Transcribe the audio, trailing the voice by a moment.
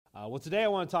Well, today I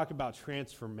want to talk about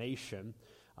transformation.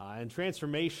 And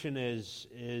transformation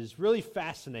is really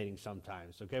fascinating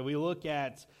sometimes. Okay, we look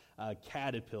at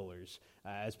caterpillars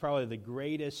as probably the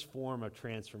greatest form of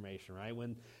transformation, right?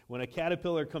 When a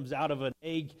caterpillar comes out of an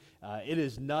egg, it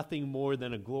is nothing more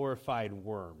than a glorified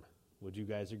worm. Would you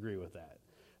guys agree with that?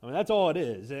 I mean, that's all it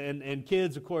is. And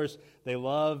kids, of course, they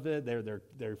love it.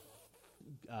 They're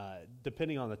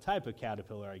depending on the type of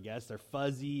caterpillar, I guess, they're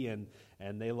fuzzy and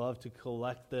they love to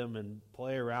collect them and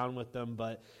play around with them.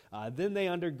 But then they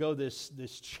undergo this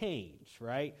change,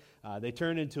 right? They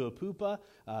turn into a pupa.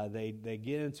 They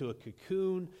get into a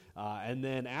cocoon, and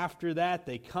then after that,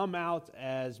 they come out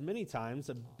as many times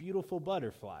beautiful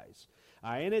butterflies.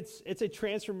 And it's a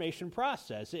transformation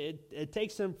process. It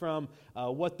takes them from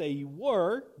what they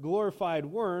were, glorified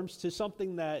worms, to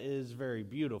something that is very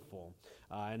beautiful.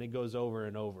 And it goes over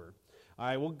and over. All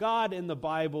right, well, God in the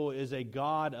Bible is a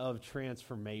God of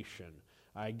transformation.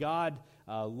 All right, God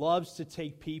loves to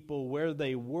take people where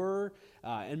they were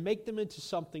and make them into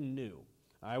something new.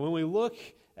 All right, when we look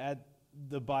at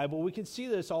the Bible, we can see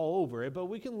this all over it, but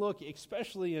we can look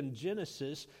especially in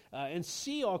Genesis and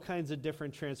see all kinds of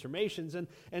different transformations. And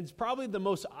it's probably the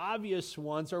most obvious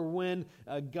ones are when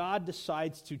God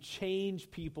decides to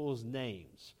change people's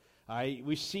names.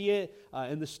 We see it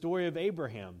in the story of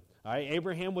Abraham.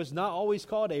 Abraham was not always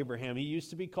called Abraham. He used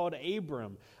to be called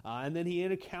Abram. And then he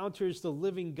encounters the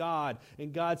living God.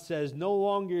 And God says, no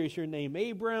longer is your name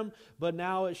Abram, but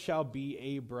now it shall be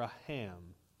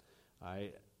Abraham.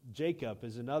 Jacob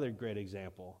is another great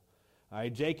example.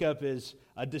 Jacob is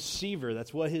a deceiver.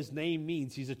 That's what his name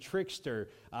means. He's a trickster.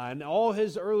 And all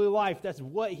his early life, that's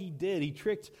what he did. He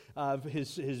tricked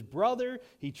his brother.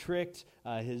 He tricked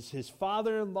his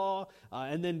father-in-law.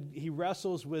 And then he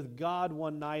wrestles with God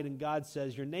one night, and God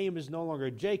says, your name is no longer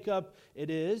Jacob. It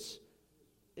is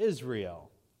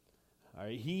Israel.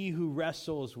 He who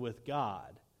wrestles with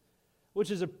God. Which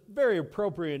is a very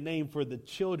appropriate name for the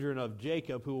children of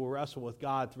Jacob who will wrestle with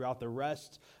God throughout the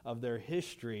rest of their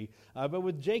history. But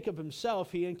with Jacob himself,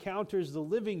 he encounters the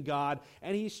living God,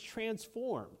 and he's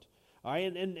transformed. All right,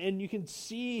 and you can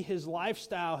see his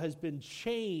lifestyle has been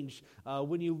changed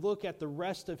when you look at the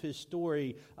rest of his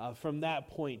story from that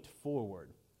point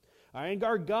forward. All right, and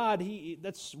our God,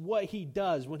 that's what he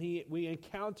does. When we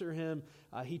encounter him,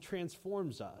 he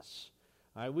transforms us.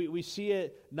 We see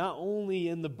it not only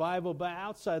in the Bible, but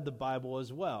outside the Bible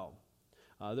as well.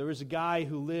 There was a guy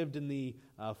who lived in the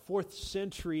 4th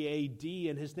century A.D.,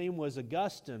 and his name was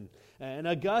Augustine. And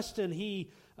Augustine,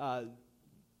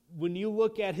 when you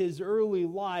look at his early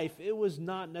life, it was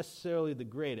not necessarily the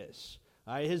greatest.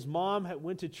 His mom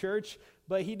went to church,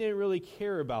 but he didn't really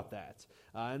care about that.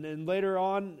 And then later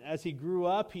on, as he grew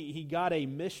up, he got a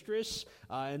mistress,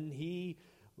 and he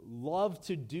loved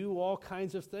to do all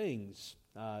kinds of things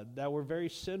that were very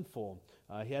sinful.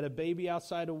 He had a baby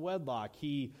outside of wedlock.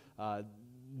 He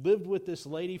lived with this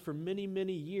lady for many,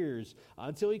 many years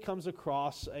until he comes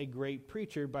across a great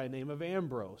preacher by the name of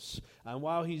Ambrose. And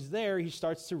while he's there, he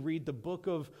starts to read the book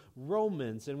of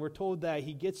Romans. And we're told that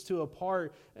he gets to a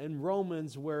part in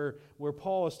Romans where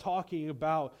Paul is talking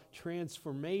about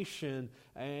transformation.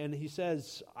 And he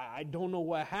says, I don't know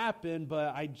what happened,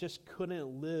 but I just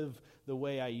couldn't live the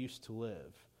way I used to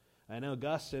live. And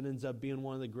Augustine ends up being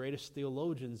one of the greatest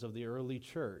theologians of the early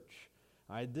church.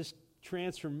 This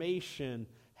transformation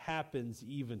happens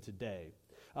even today.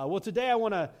 Well, today I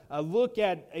want to look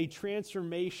at a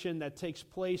transformation that takes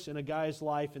place in a guy's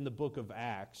life in the book of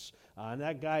Acts. And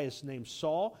that guy is named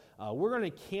Saul. We're going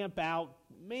to camp out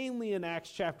mainly in Acts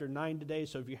chapter 9 today.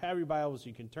 So if you have your Bibles,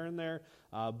 you can turn there.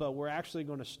 But we're actually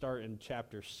going to start in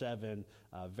chapter 7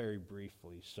 very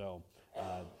briefly. So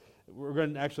we're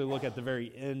going to actually look at the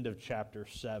very end of chapter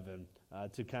 7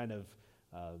 to kind of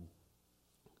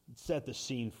set the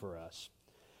scene for us.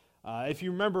 If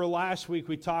you remember last week,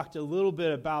 we talked a little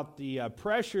bit about the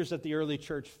pressures that the early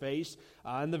church faced.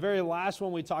 And the very last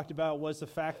one we talked about was the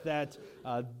fact that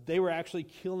they were actually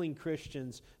killing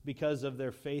Christians because of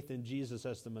their faith in Jesus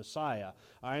as the Messiah.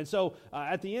 And so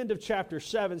at the end of chapter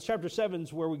 7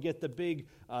 is where we get the big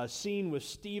scene with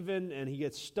Stephen, and he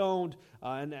gets stoned.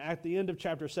 And at the end of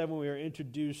chapter 7, we are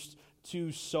introduced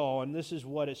to Saul. And this is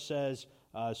what it says,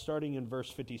 starting in verse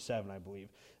 57, I believe.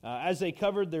 As they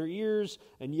covered their ears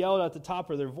and yelled at the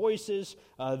top of their voices,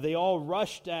 they all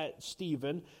rushed at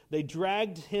Stephen. They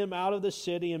dragged him out of the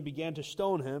city and began to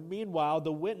stone him. Meanwhile,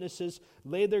 the witnesses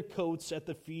laid their coats at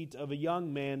the feet of a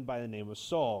young man by the name of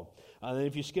Saul. Then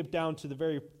if you skip down to the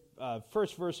very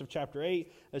first verse of chapter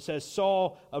 8. It says,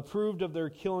 Saul approved of their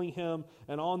killing him,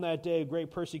 and on that day a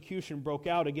great persecution broke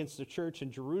out against the church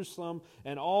in Jerusalem,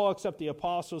 and all except the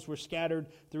apostles were scattered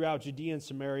throughout Judea and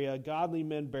Samaria. Godly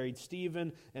men buried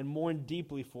Stephen and mourned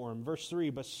deeply for him. Verse 3,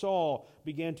 but Saul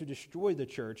began to destroy the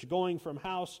church. Going from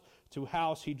house to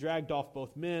house, he dragged off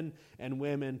both men and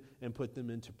women and put them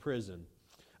into prison.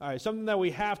 All right, something that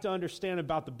we have to understand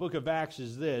about the book of Acts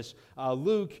is this.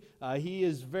 Luke, he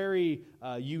is very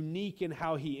unique in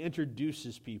how he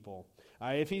introduces people.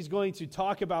 If he's going to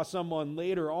talk about someone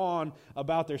later on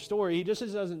about their story, he just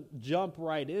doesn't jump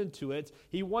right into it.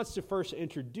 He wants to first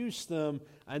introduce them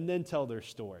and then tell their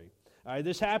story.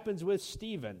 This happens with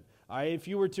Stephen. If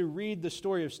you were to read the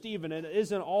story of Stephen, it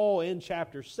isn't all in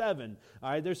chapter 7.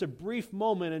 There's a brief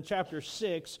moment in chapter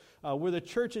 6 where the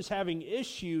church is having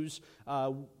issues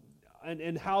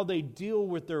and how they deal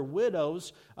with their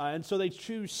widows. And so they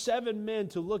choose 7 men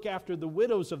to look after the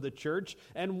widows of the church,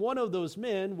 and one of those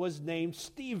men was named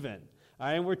Stephen.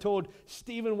 And we're told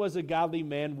Stephen was a godly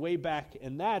man way back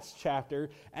in that chapter,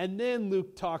 and then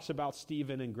Luke talks about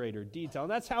Stephen in greater detail.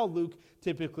 And that's how Luke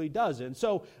typically does it. And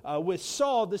so with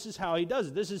Saul, this is how he does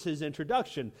it. This is his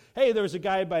introduction. Hey, there was a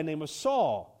guy by the name of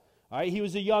Saul. He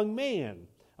was a young man.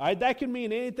 That could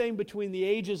mean anything between the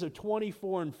ages of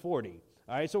 24 and 40.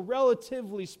 So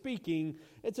relatively speaking,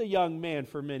 it's a young man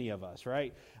for many of us,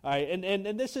 right? And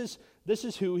this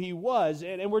is who he was.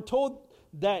 And we're told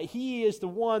that he is the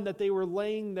one that they were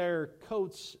laying their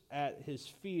coats at his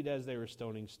feet as they were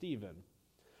stoning Stephen.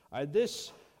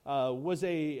 This was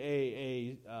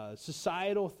a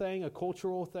societal thing, a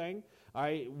cultural thing.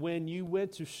 When you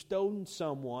went to stone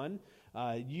someone,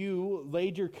 you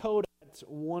laid your coat at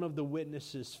one of the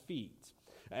witnesses' feet.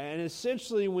 And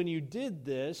essentially when you did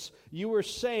this, you were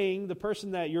saying, the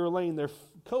person that you're laying their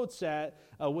coats at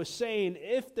was saying,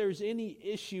 if there's any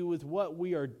issue with what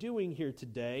we are doing here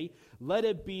today, let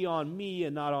it be on me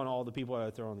and not on all the people that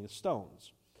are throwing the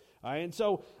stones. And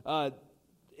so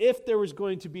if there was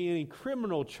going to be any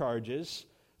criminal charges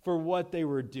for what they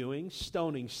were doing,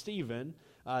 stoning Stephen,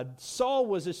 Saul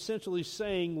was essentially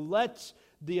saying, let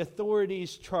the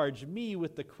authorities charge me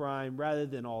with the crime rather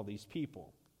than all these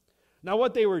people. Now,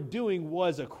 what they were doing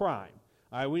was a crime.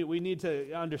 We need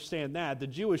to understand that. The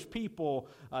Jewish people,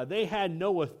 they had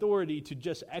no authority to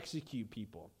just execute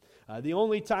people. The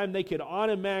only time they could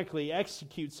automatically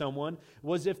execute someone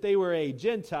was if they were a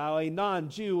Gentile, a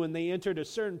non-Jew, and they entered a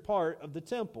certain part of the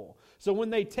temple. So when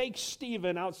they take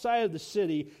Stephen outside of the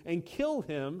city and kill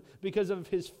him because of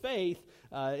his faith,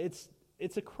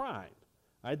 it's a crime.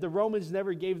 The Romans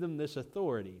never gave them this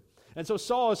authority. And so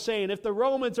Saul is saying, if the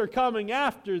Romans are coming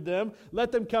after them,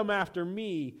 let them come after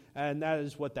me. And that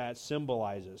is what that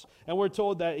symbolizes. And we're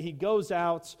told that he goes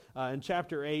out in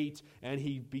chapter 8, and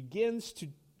he begins to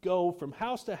go from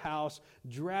house to house,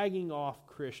 dragging off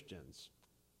Christians.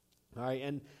 All right,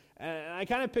 and I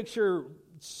kind of picture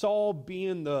Saul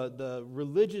being the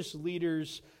religious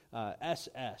leader's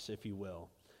SS, if you will.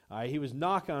 He was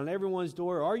knocking on everyone's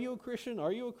door. Are you a Christian?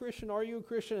 Are you a Christian? Are you a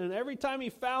Christian? And every time he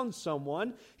found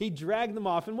someone, he dragged them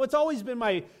off. And what's always been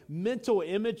my mental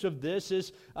image of this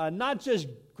is not just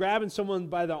grabbing someone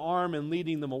by the arm and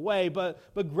leading them away, but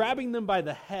grabbing them by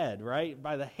the head, right?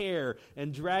 By the hair,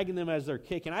 and dragging them as they're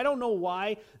kicking. I don't know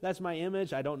why that's my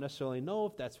image. I don't necessarily know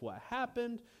if that's what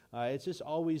happened. It's just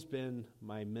always been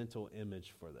my mental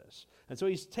image for this. And so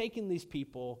he's taking these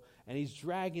people, and he's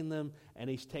dragging them, and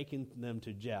he's taking them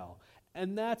to jail.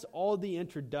 And that's all the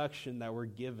introduction that we're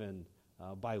given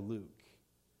by Luke.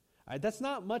 That's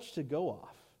not much to go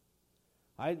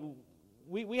off.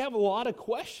 We have a lot of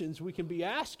questions we can be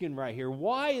asking right here.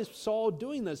 Why is Saul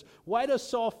doing this? Why does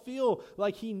Saul feel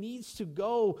like he needs to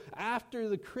go after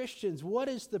the Christians? What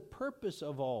is the purpose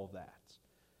of all of that?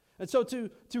 And so to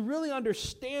really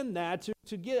understand that,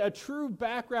 to get a true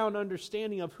background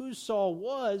understanding of who Saul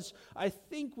was, I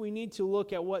think we need to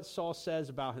look at what Saul says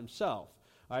about himself.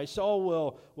 All right,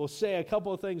 Saul will say a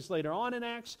couple of things later on in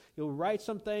Acts. He'll write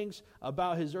some things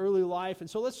about his early life. And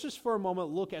so let's just for a moment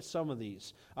look at some of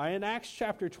these. In Acts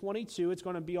chapter 22, it's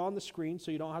going to be on the screen, so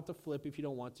you don't have to flip if you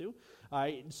don't want to.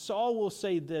 Saul will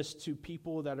say this to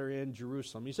people that are in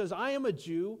Jerusalem. He says, I am a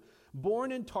Jew,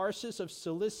 born in Tarsus of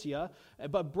Cilicia,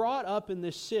 but brought up in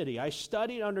this city. I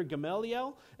studied under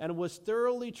Gamaliel and was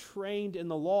thoroughly trained in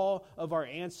the law of our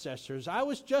ancestors. I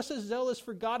was just as zealous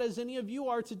for God as any of you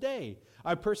are today.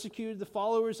 I persecuted the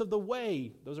followers of the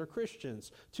way, those are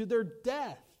Christians, to their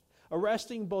death,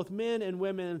 arresting both men and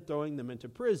women and throwing them into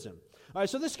prison. All right,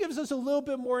 so this gives us a little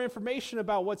bit more information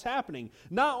about what's happening.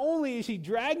 Not only is he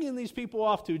dragging these people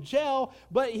off to jail,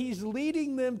 but he's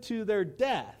leading them to their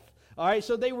death. All right,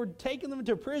 so they were taking them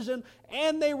to prison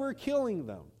and they were killing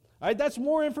them. All right, that's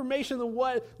more information than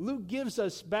what Luke gives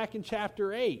us back in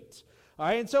chapter 8. All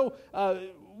right, and so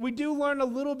we do learn a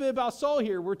little bit about Saul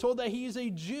here. We're told that he's a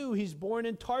Jew. He's born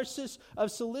in Tarsus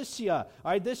of Cilicia.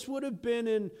 All right, this would have been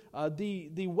in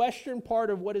the western part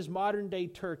of what is modern-day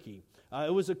Turkey.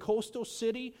 It was a coastal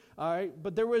city, all right,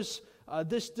 but there was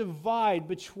this divide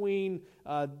between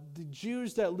the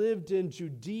Jews that lived in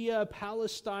Judea,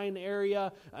 Palestine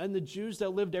area, and the Jews that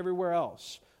lived everywhere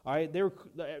else. All right, the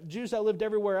Jews that lived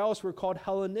everywhere else were called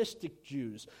Hellenistic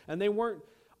Jews, and they weren't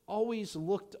always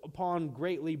looked upon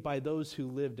greatly by those who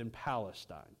lived in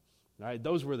Palestine. All right,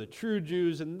 those were the true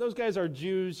Jews, and those guys are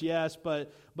Jews, yes,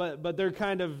 but they're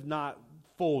kind of not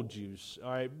full Jews, all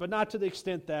right, but not to the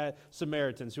extent that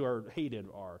Samaritans who are hated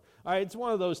are. All right, it's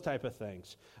one of those type of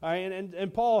things. All right,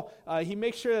 and Paul, he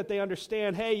makes sure that they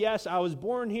understand, hey, yes, I was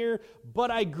born here, but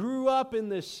I grew up in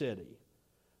this city.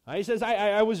 He says,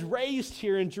 I was raised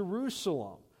here in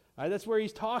Jerusalem. All right, that's where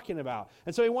he's talking about.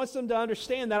 And so he wants them to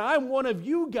understand that I'm one of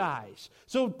you guys.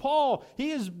 So Paul, he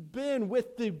has been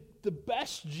with the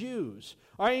best Jews.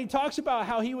 All right, he talks about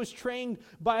how he was trained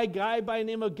by a guy by the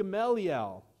name of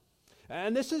Gamaliel.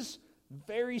 And this is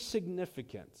very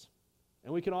significant,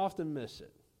 and we can often miss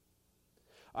it.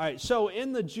 All right, so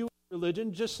in the Jewish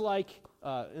religion, just like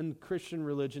in Christian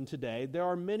religion today, there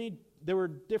were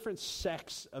different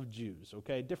sects of Jews,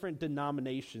 okay, different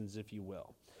denominations, if you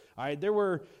will. All right, there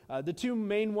were the two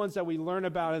main ones that we learn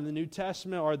about in the New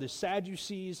Testament are the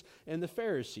Sadducees and the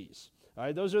Pharisees. All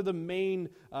right, those are the main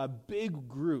big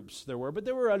groups there were, but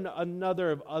there were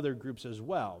another of other groups as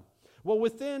well. Well,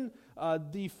 within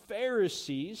the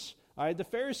Pharisees, all right, the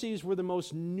Pharisees were the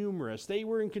most numerous. They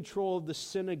were in control of the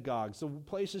synagogues, the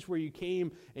places where you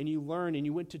came and you learned and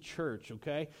you went to church,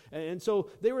 okay? And so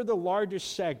they were the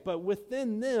largest sect, but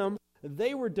within them,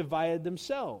 they were divided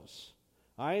themselves.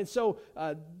 All right, and so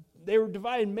they were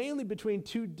divided mainly between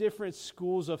two different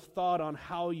schools of thought on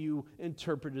how you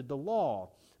interpreted the law.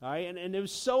 All right, and it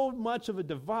was so much of a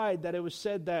divide that it was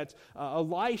said that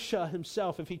Elisha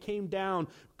himself, if he came down,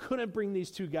 couldn't bring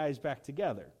these two guys back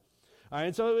together. All right,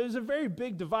 and so it was a very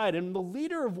big divide, and the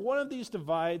leader of one of these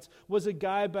divides was a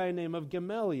guy by the name of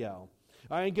Gamaliel.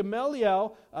 And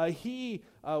Gamaliel, he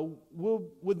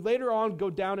would later on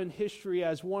go down in history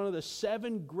as one of the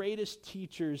 7 greatest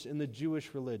teachers in the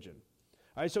Jewish religion.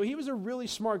 All right, so he was a really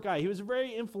smart guy. He was a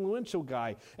very influential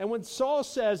guy. And when Saul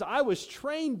says, I was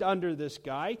trained under this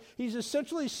guy, he's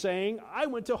essentially saying, I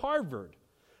went to Harvard.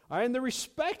 All right, and the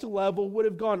respect level would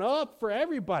have gone up for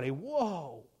everybody.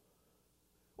 Whoa.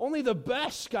 Only the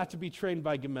best got to be trained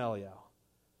by Gamaliel.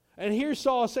 And here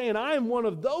Saul is saying, I am one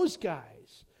of those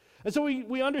guys. And so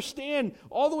we understand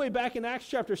all the way back in Acts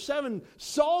chapter 7,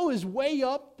 Saul is way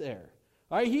up there.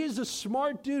 All right, he is a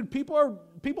smart dude.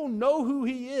 People know who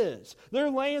he is.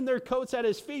 They're laying their coats at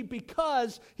his feet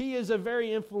because he is a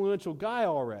very influential guy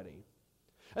already.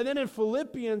 And then in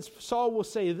Philippians, Saul will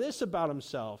say this about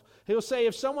himself. He'll say,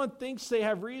 if someone thinks they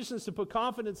have reasons to put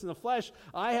confidence in the flesh,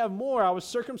 I have more. I was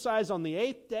circumcised on the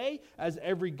 8th day, as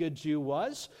every good Jew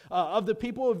was. Of the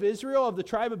people of Israel, of the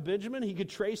tribe of Benjamin, he could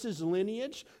trace his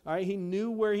lineage. All right, he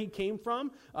knew where he came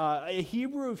from. A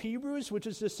Hebrew of Hebrews, which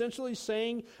is essentially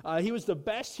saying he was the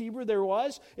best Hebrew there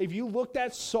was. If you looked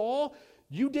at Saul,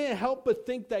 you didn't help but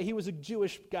think that he was a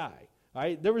Jewish guy. All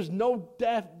right, there was no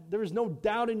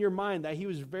doubt in your mind that he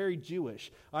was very Jewish.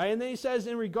 All right, and then he says,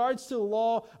 in regards to the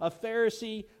law, a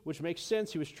Pharisee, which makes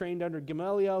sense. He was trained under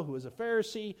Gamaliel, who was a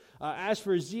Pharisee. As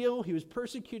for zeal, he was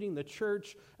persecuting the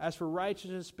church. As for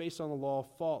righteousness, based on the law,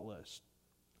 faultless.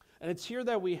 And it's here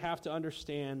that we have to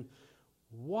understand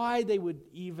why they would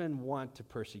even want to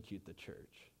persecute the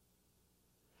church.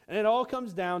 And it all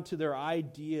comes down to their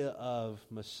idea of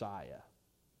Messiah.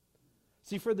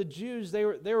 See, for the Jews, they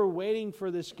were waiting for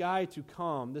this guy to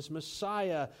come, this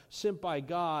Messiah sent by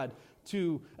God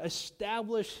to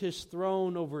establish his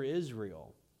throne over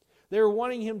Israel. They were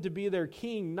wanting him to be their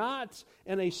king, not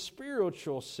in a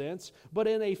spiritual sense, but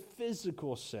in a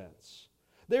physical sense.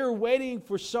 They were waiting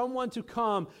for someone to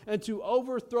come and to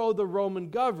overthrow the Roman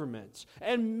government.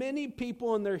 And many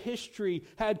people in their history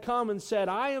had come and said,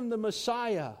 I am the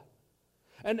Messiah.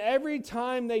 And every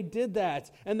time they did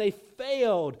that and they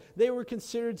failed, they were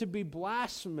considered to be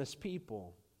blasphemous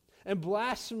people. And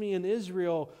blasphemy in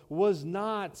Israel was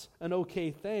not an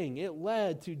okay thing. It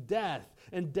led to death,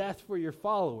 and death for your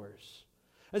followers.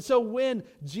 And so when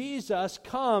Jesus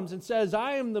comes and says,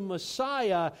 I am the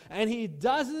Messiah, and he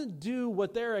doesn't do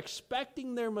what they're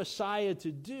expecting their Messiah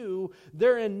to do,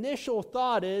 their initial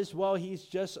thought is, well, he's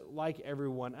just like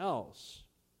everyone else.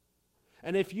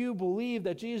 And if you believe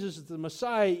that Jesus is the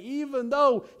Messiah, even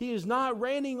though he is not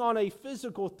reigning on a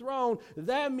physical throne,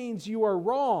 that means you are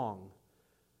wrong.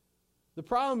 The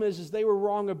problem is they were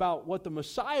wrong about what the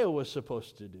Messiah was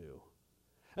supposed to do.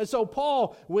 And so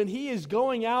Paul, when he is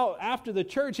going out after the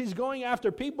church, he's going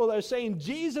after people that are saying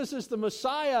Jesus is the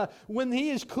Messiah when he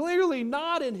is clearly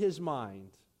not in his mind.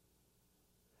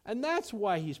 And that's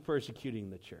why he's persecuting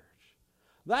the church.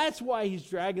 That's why he's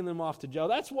dragging them off to jail.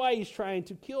 That's why he's trying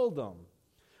to kill them.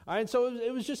 All right, so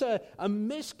it was just a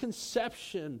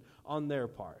misconception on their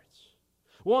parts.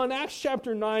 Well, in Acts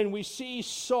chapter 9, we see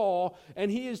Saul, and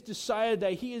he has decided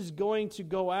that he is going to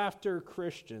go after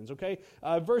Christians, okay?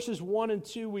 Verses 1 and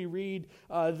 2, we read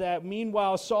that,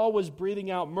 meanwhile, Saul was breathing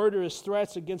out murderous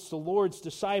threats against the Lord's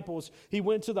disciples. He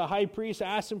went to the high priest,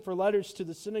 asked him for letters to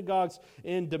the synagogues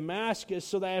in Damascus,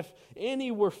 so that if any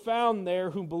were found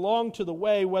there who belonged to the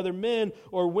way, whether men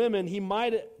or women, he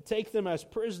might take them as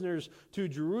prisoners to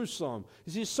Jerusalem.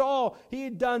 You see, Saul, he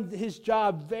had done his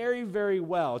job very, very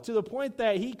well, to the point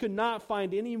that he could not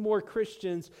find any more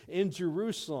Christians in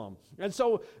Jerusalem. And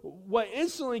so what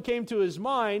instantly came to his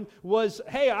mind was,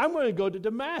 hey, I'm going to go to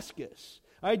Damascus.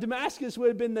 All right, Damascus would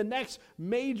have been the next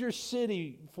major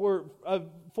city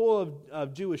full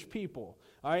of Jewish people.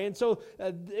 All right, and so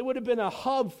it would have been a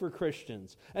hub for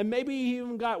Christians. And maybe he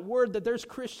even got word that there's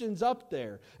Christians up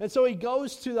there. And so he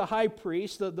goes to the high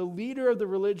priest, the leader of the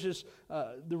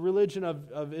religion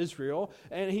of Israel,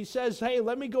 and he says, hey,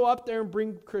 let me go up there and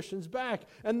bring Christians back.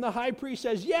 And the high priest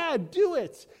says, yeah, do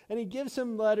it. And he gives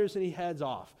him letters and he heads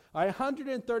off. All right,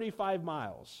 135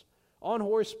 miles on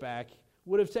horseback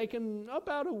would have taken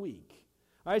about a week.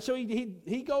 All right, so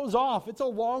he goes off. It's a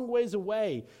long ways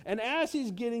away. And as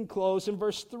he's getting close, in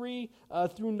verse 3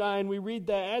 through 9, we read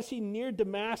that as he neared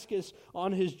Damascus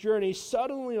on his journey,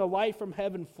 suddenly a light from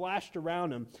heaven flashed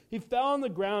around him. He fell on the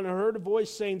ground and heard a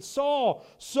voice saying, Saul,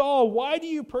 Saul, why do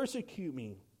you persecute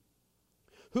me?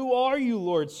 Who are you,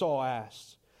 Lord? Saul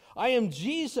asked. I am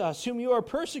Jesus, whom you are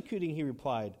persecuting, he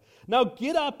replied. Now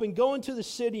get up and go into the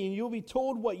city, and you will be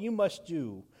told what you must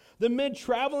do. The men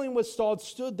traveling with Saul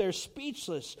stood there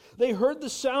speechless. They heard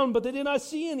the sound, but they did not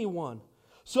see anyone.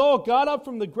 Saul got up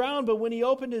from the ground, but when he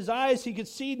opened his eyes, he could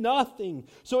see nothing.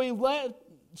 So they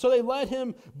led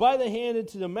him by the hand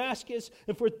into Damascus,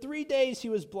 and for 3 days he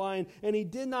was blind, and he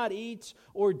did not eat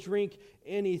or drink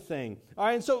anything. All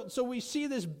right, and so we see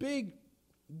this big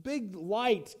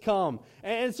light come.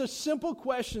 And it's a simple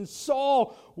question.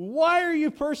 Saul, why are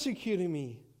you persecuting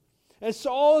me? And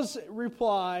Saul's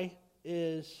reply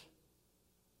is,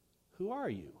 who are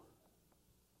you?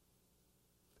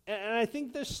 And I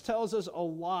think this tells us a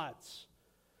lot,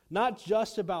 not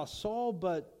just about Saul,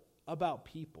 but about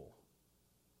people.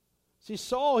 See,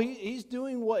 Saul, he's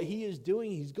doing what he is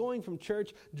doing. He's going from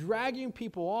church, dragging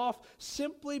people off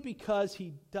simply because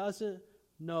he doesn't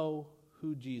know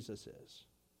who Jesus is.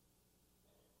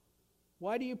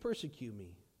 Why do you persecute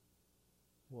me?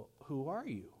 Well, who are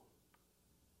you?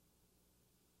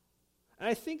 And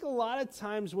I think a lot of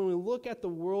times when we look at the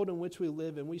world in which we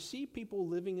live and we see people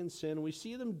living in sin, we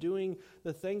see them doing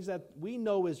the things that we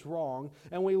know is wrong,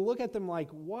 and we look at them like,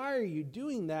 why are you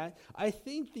doing that? I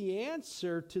think the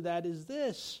answer to that is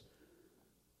this.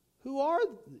 Who are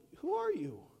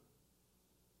you?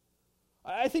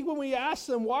 I think when we ask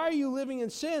them, why are you living in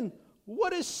sin?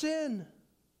 What is sin?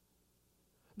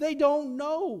 They don't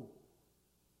know.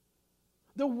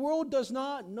 The world does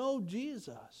not know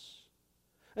Jesus.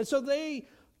 And so they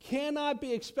cannot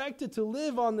be expected to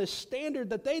live on this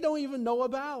standard that they don't even know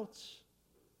about.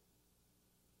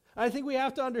 I think we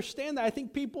have to understand that. I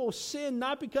think people sin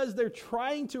not because they're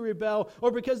trying to rebel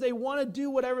or because they want to do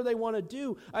whatever they want to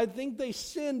do. I think they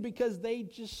sin because they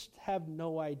just have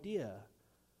no idea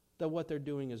that what they're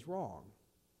doing is wrong.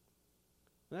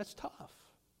 And that's tough.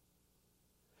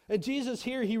 And Jesus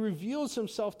here, he reveals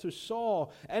himself to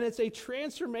Saul, and it's a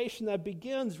transformation that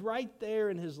begins right there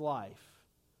in his life.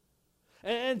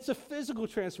 And it's a physical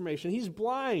transformation. He's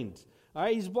blind. All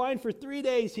right, he's blind for 3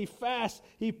 days. He fasts.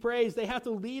 He prays. They have to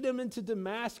lead him into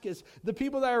Damascus. The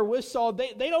people that are with Saul,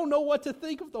 they don't know what to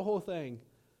think of the whole thing.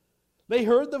 They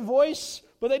heard the voice,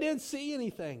 but they didn't see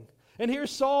anything. And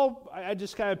here's Saul, I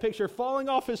just kind of picture falling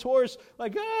off his horse,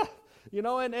 like,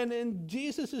 and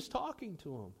Jesus is talking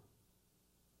to him.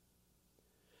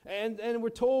 And we're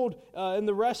told in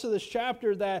the rest of this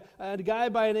chapter that a guy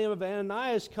by the name of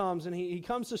Ananias comes, and he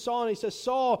comes to Saul and he says,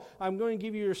 Saul, I'm going to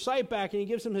give you your sight back. And he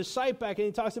gives him his sight back, and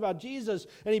he talks about Jesus,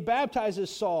 and he baptizes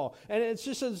Saul. And it's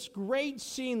just this great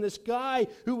scene. This guy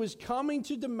who was coming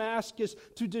to Damascus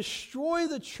to destroy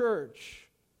the church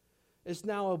is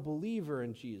now a believer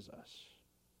in Jesus.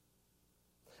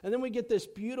 And then we get this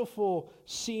beautiful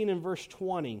scene in verse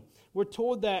 20. We're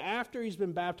told that after he's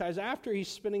been baptized, after he's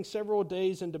spending several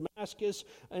days in Damascus,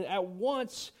 and at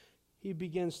once he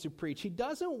begins to preach. He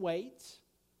doesn't wait.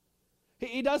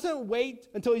 He doesn't wait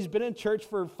until he's been in church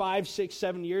for 5, 6,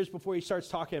 7 years before he starts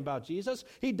talking about Jesus.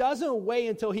 He doesn't wait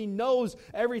until he knows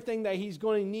everything that he's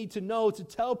going to need to know to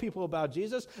tell people about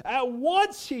Jesus. At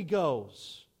once he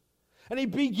goes. And he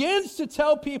begins to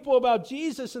tell people about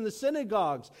Jesus in the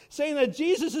synagogues, saying that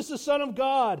Jesus is the Son of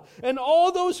God. And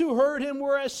all those who heard him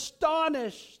were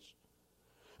astonished.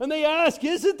 And they ask,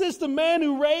 isn't this the man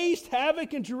who raised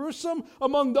havoc in Jerusalem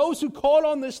among those who called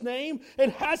on this name?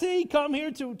 And hasn't he come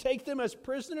here to take them as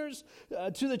prisoners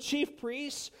to the chief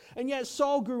priests? And yet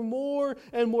Saul grew more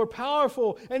and more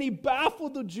powerful, and he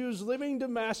baffled the Jews living in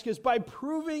Damascus by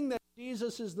proving that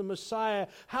Jesus is the Messiah.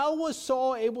 How was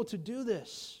Saul able to do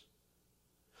this?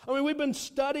 I mean, we've been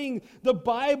studying the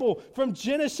Bible from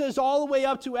Genesis all the way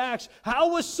up to Acts.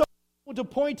 How was Saul able to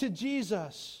point to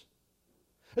Jesus?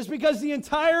 It's because the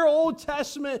entire Old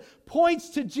Testament points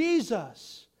to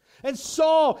Jesus. And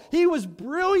Saul, he was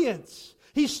brilliant.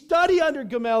 He studied under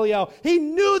Gamaliel. He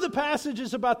knew the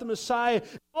passages about the Messiah.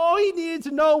 All he needed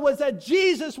to know was that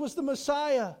Jesus was the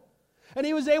Messiah. And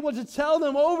he was able to tell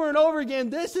them over and over again,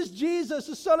 this is Jesus,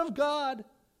 the Son of God.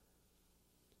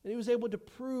 And he was able to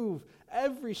prove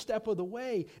every step of the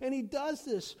way. And he does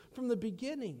this from the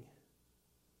beginning.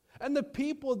 And the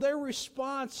people, their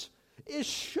response is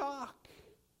shock.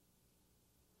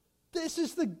 This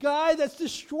is the guy that's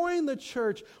destroying the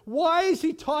church. Why is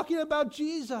he talking about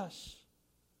Jesus?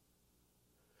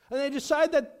 And they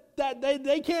decide that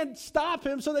they can't stop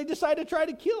him, so they decide to try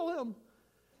to kill him.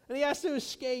 And he has to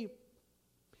escape.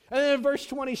 And then in verse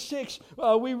 26,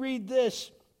 we read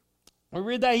this. We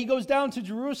read that he goes down to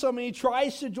Jerusalem and he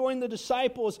tries to join the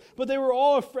disciples, but they were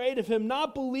all afraid of him,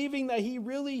 not believing that he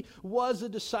really was a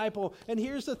disciple. And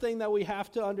here's the thing that we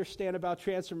have to understand about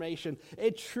transformation.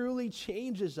 It truly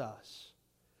changes us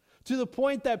to the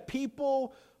point that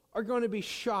people are going to be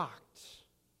shocked.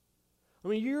 I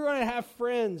mean, you're going to have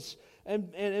friends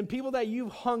and people that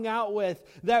you've hung out with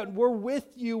that were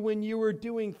with you when you were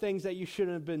doing things that you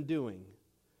shouldn't have been doing.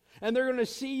 And they're going to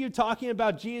see you talking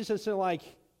about Jesus and like,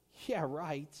 yeah,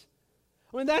 right.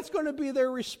 I mean, that's going to be their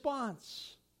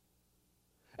response.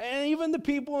 And even the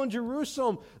people in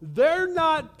Jerusalem, they're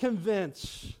not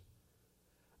convinced.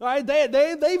 Right?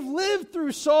 They've lived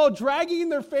through Saul dragging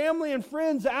their family and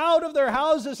friends out of their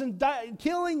houses and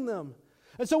killing them.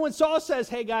 And so when Saul says,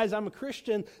 hey guys, I'm a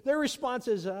Christian, their response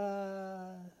is,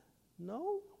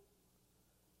 no.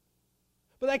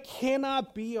 But that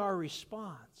cannot be our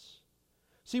response.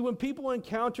 See, when people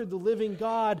encounter the living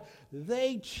God,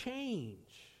 they change.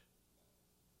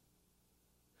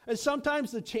 And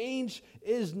sometimes the change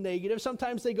is negative.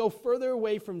 Sometimes they go further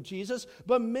away from Jesus.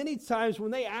 But many times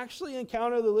when they actually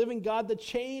encounter the living God, the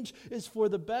change is for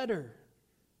the better.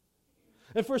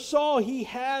 And for Saul, he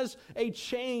has a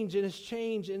change, and his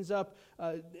change ends up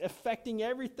affecting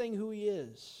everything who he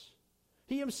is.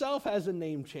 He himself has a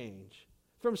name change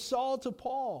from Saul to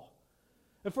Paul.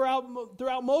 And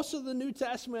throughout most of the New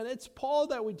Testament, it's Paul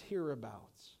that we'd hear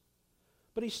about.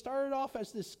 But he started off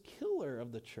as this killer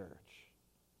of the church,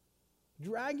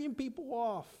 dragging people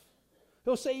off.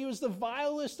 He'll say he was the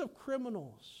vilest of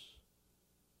criminals.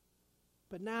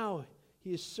 But now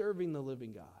he is serving the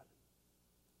living God.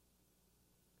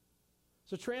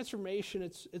 So transformation,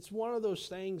 it's one of those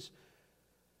things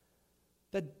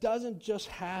that doesn't just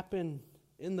happen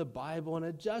in the Bible, and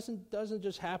it doesn't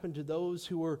just happen to those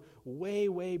who were way,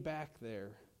 way back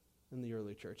there in the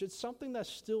early church. It's something that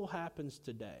still happens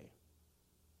today.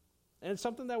 And it's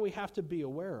something that we have to be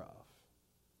aware of.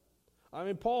 I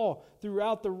mean, Paul,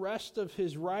 throughout the rest of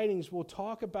his writings, will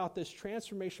talk about this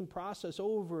transformation process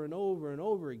over and over and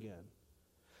over again.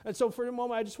 And so for a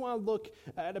moment, I just want to look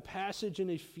at a passage in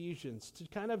Ephesians to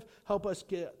kind of help us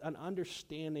get an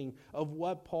understanding of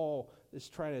what Paul is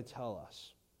trying to tell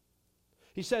us.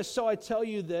 He says, so I tell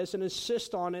you this and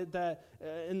insist on it that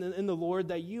in the Lord,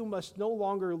 that you must no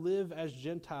longer live as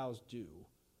Gentiles do.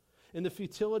 In the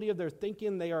futility of their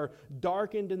thinking, they are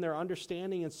darkened in their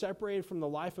understanding and separated from the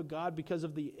life of God because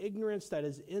of the ignorance that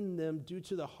is in them due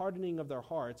to the hardening of their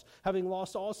hearts. Having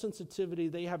lost all sensitivity,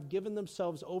 they have given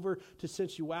themselves over to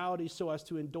sensuality so as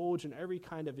to indulge in every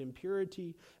kind of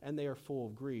impurity, and they are full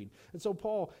of greed. And so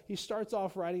Paul, he starts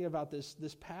off writing about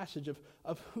this passage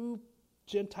of who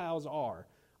Gentiles are.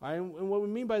 Right? And what we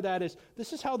mean by that is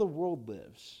this is how the world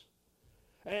lives.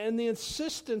 And the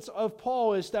insistence of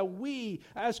Paul is that we,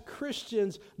 as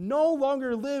Christians, no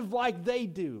longer live like they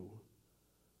do.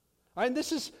 All right, and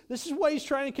this is what he's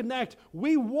trying to connect.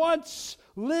 We once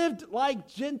lived like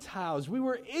Gentiles. We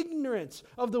were ignorant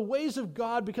of the ways of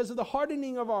God because of the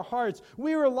hardening of our hearts.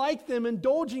 We were like them,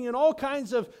 indulging in all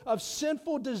kinds of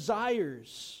sinful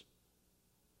desires.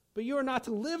 But you are not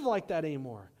to live like that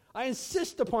anymore. I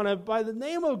insist upon it by the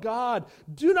name of God.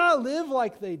 Do not live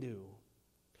like they do.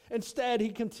 Instead, he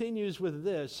continues with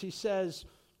this. He says,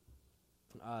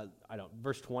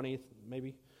 verse 20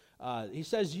 maybe. He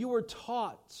says, you were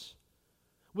taught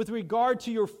with regard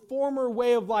to your former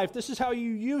way of life. This is how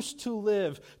you used to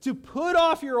live. To put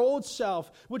off your old self,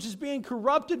 which is being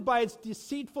corrupted by its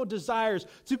deceitful desires.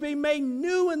 To be made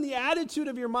new in the attitude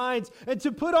of your minds. And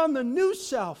to put on the new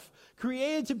self,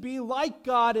 created to be like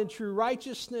God in true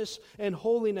righteousness and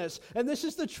holiness. And this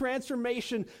is the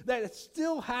transformation that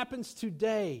still happens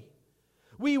today.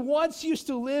 We once used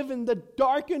to live in the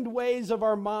darkened ways of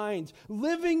our minds,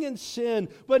 living in sin,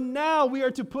 but now we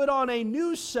are to put on a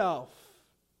new self.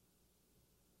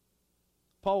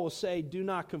 Paul will say, do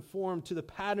not conform to the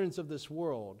patterns of this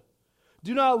world.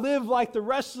 Do not live like the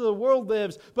rest of the world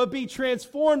lives, but be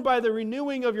transformed by the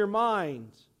renewing of your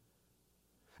mind.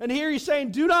 And here he's saying,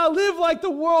 do not live like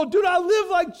the world. Do not live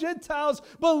like Gentiles,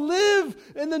 but live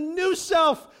in the new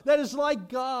self that is like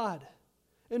God,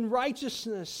 in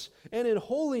righteousness and in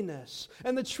holiness.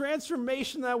 And the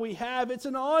transformation that we have, it's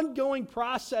an ongoing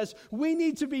process. We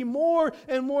need to be more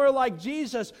and more like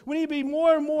Jesus. We need to be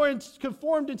more and more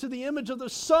conformed into the image of the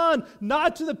Son,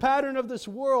 not to the pattern of this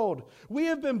world. We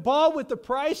have been bought with the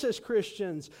price as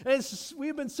Christians, and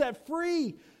we've been set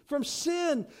free from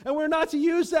sin, and we're not to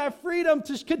use that freedom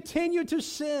to continue to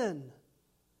sin.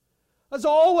 That's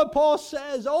all what Paul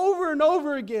says over and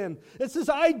over again. It's this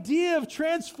idea of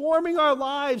transforming our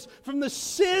lives from the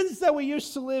sins that we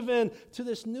used to live in to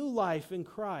this new life in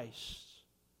Christ.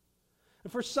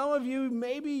 And for some of you,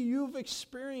 maybe you've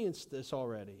experienced this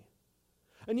already.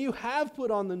 And you have put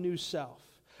on the new self.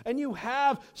 And you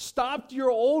have stopped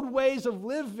your old ways of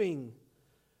living.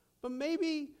 But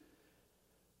maybe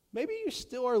you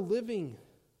still are living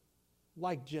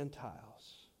like Gentiles.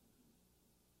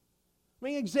 I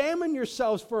mean, examine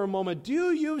yourselves for a moment.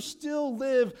 Do you still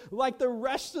live like the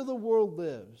rest of the world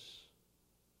lives?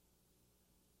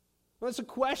 Well, that's a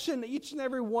question that each and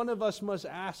every one of us must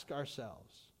ask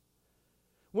ourselves.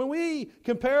 When we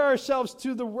compare ourselves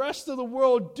to the rest of the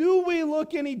world, do we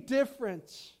look any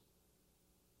different?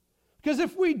 Because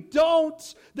if we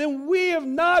don't, then we have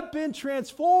not been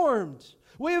transformed.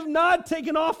 We have not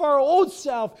taken off our old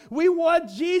self. We want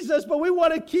Jesus, but we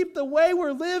want to keep the way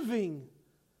we're living.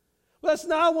 But that's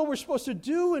not what we're supposed to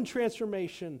do in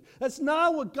transformation. That's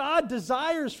not what God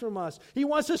desires from us. He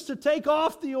wants us to take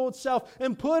off the old self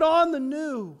and put on the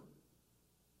new.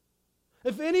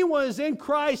 If anyone is in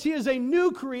Christ, he is a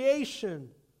new creation.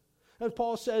 As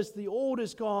Paul says, the old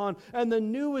is gone and the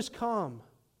new is come.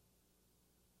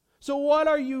 So what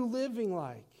are you living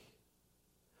like?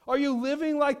 Are you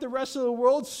living like the rest of the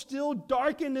world, still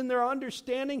darkened in their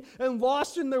understanding and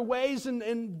lost in their ways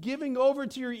and giving over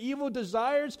to your evil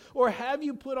desires? Or have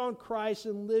you put on Christ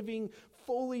and living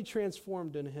fully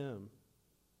transformed in Him?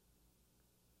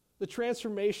 The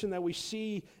transformation that we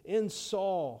see in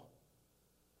Saul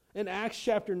in Acts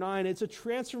chapter 9, it's a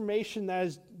transformation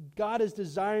that God is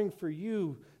desiring for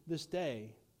you this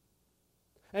day.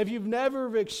 And if you've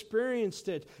never experienced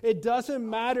it, it doesn't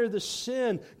matter the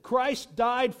sin. Christ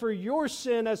died for your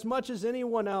sin as much as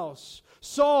anyone else.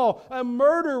 Saul, a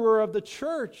murderer of the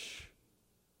church,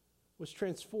 was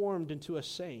transformed into a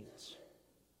saint.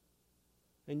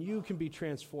 And you can be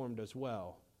transformed as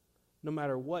well, no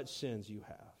matter what sins you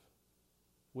have.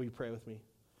 Will you pray with me?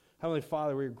 Heavenly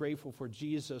Father, we are grateful for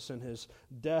Jesus and His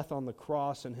death on the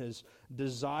cross and His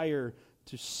desire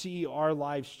to see our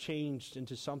lives changed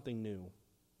into something new.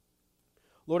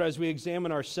 Lord, as we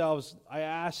examine ourselves, I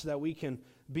ask that we can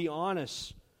be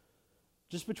honest,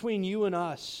 just between you and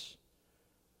us,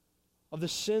 of the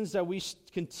sins that we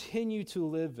continue to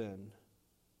live in.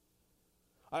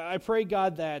 I pray,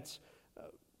 God, that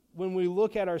when we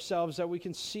look at ourselves, that we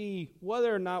can see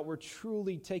whether or not we're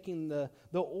truly taking the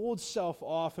old self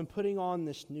off and putting on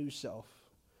this new self,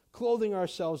 clothing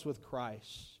ourselves with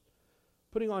Christ,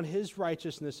 putting on His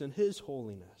righteousness and His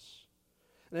holiness.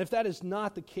 And if that is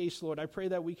not the case, Lord, I pray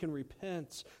that we can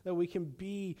repent, that we can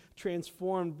be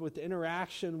transformed with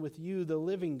interaction with you, the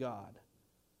living God.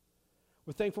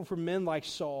 We're thankful for men like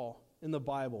Saul in the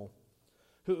Bible,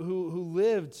 who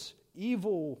lived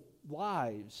evil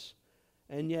lives,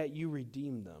 and yet you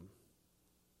redeemed them.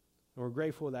 And we're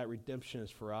grateful that redemption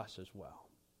is for us as well.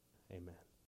 Amen.